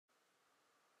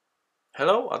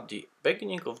Hello, at the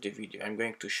beginning of the video I'm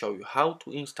going to show you how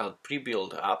to install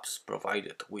pre-built apps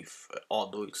provided with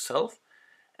Odoo itself,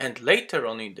 and later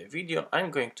on in the video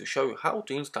I'm going to show you how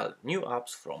to install new apps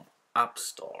from App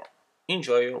Store.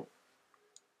 Enjoy!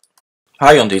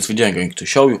 Hi, on this video I'm going to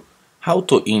show you how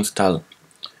to install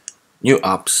new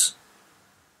apps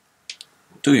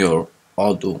to your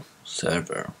Odoo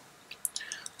server.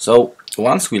 So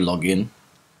once we log in,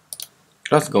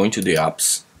 let's go into the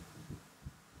apps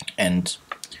and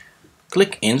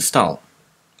click install.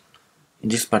 In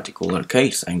this particular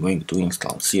case, I'm going to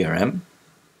install CRM.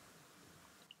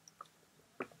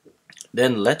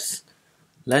 Then let's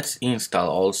install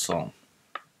also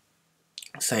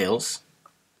sales,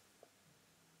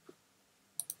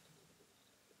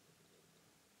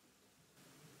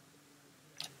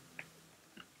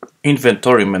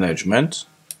 inventory management,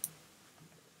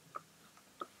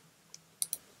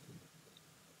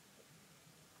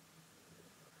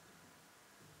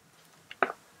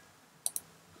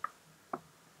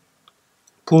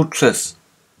 purchase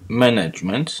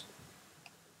management,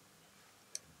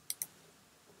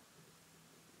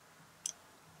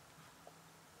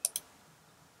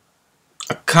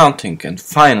 accounting and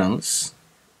finance,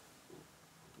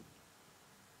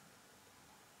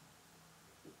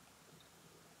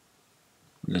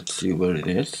 let's see where it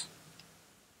is,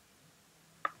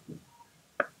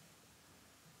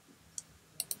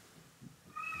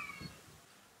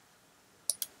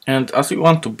 and as we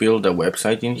want to build a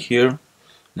website in here,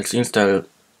 let's install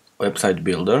website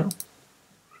builder.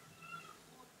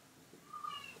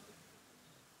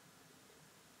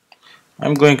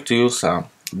 I'm going to use a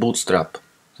bootstrap,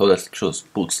 so let's choose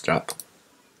bootstrap.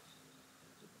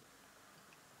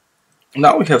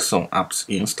 Now we have some apps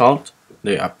installed,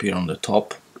 they appear on the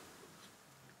top.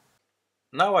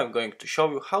 Now I'm going to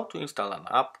show you how to install an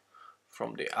app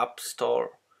from the App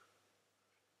Store.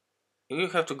 You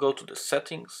have to go to the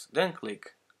settings, then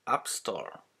click App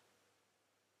Store.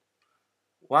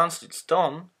 Once it's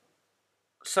done,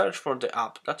 search for the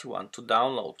app that you want to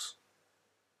download.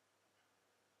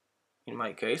 In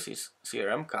my case, it's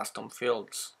CRM Custom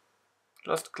Fields.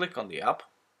 Just click on the app.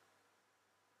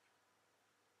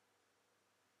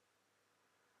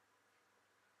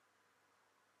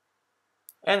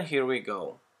 And here we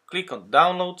go. Click on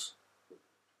Downloads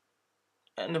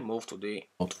and move to the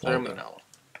terminal.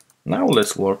 Now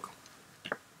let's work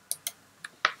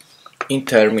in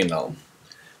terminal.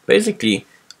 Basically,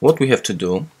 what we have to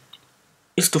do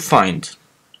is to find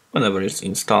whenever it's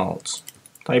installed.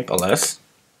 Type ls.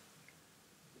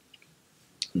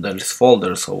 There is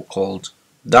folder so-called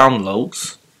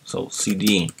downloads. So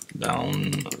cd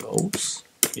downloads.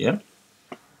 Yeah.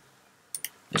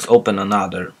 Let's open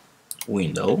another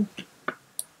window.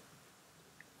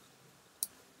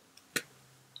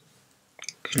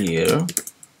 Clear.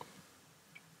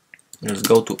 Let's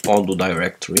go to Odoo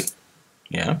directory.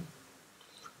 Yeah.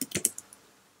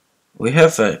 We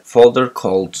have a folder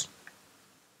called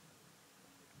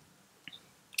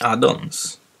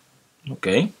add-ons.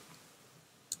 Okay.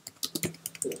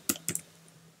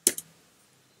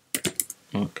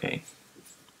 Okay.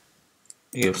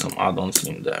 We have some add-ons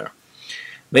in there.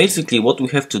 Basically, what we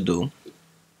have to do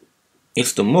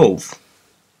is to move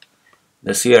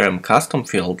the CRM custom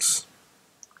fields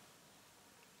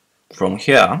from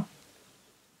here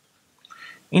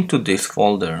into this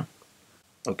folder.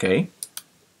 Okay.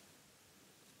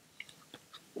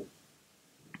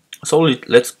 So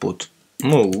let's put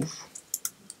move,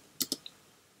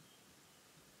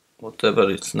 whatever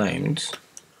it's named,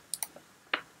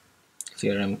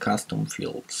 CRM custom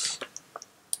fields.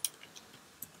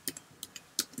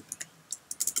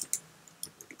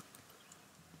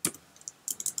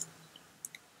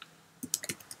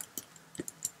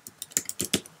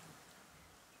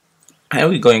 And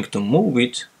we're going to move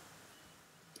it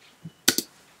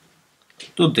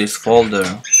to this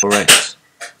folder. Correct.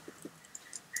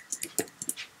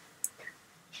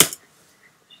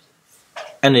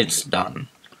 And it's done.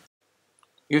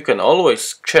 You can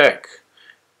always check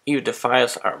if the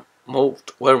files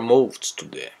were moved to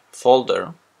the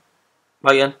folder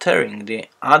by entering the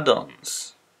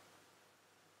add-ons.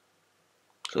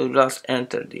 So just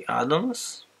enter the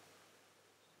add-ons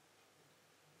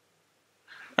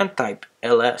and type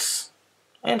ls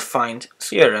and find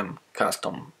CRM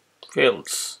custom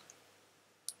fields.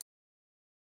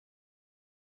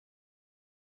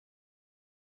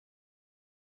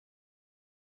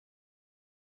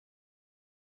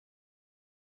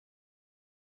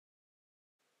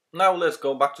 Now let's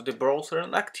go back to the browser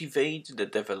and activate the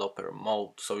developer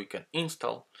mode so you can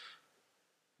install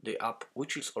the app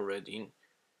which is already in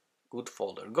good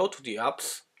folder. Go to the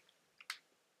apps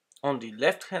On the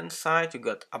left hand side you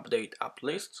got update app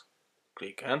list.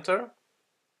 Click enter.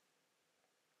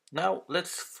 Now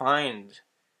let's find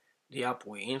the app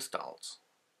we installed.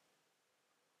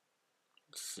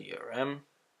 CRM.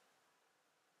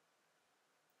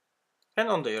 And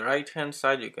on the right hand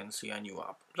side you can see a new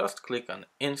app. Just click on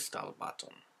install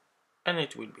button and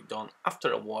it will be done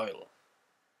after a while.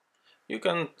 You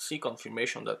can see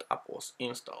confirmation that app was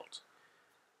installed.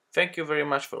 Thank you very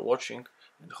much for watching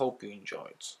and hope you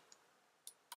enjoyed.